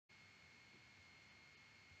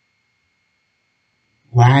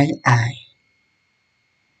wide-eyed,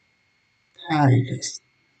 tireless,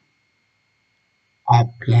 or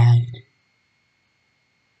blind,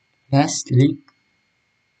 let's sleep,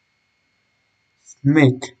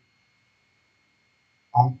 smirk,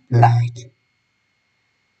 or blind,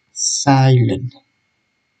 silent,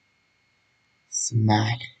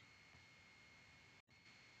 smile.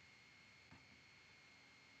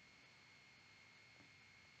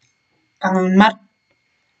 Căng mắt,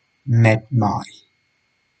 mệt mỏi,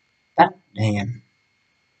 tắt đèn,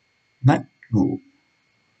 mất ngủ,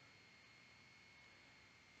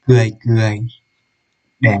 cười cười,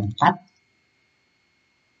 đèn tắt,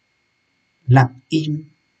 lặng im,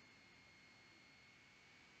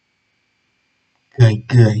 cười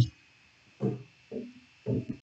cười.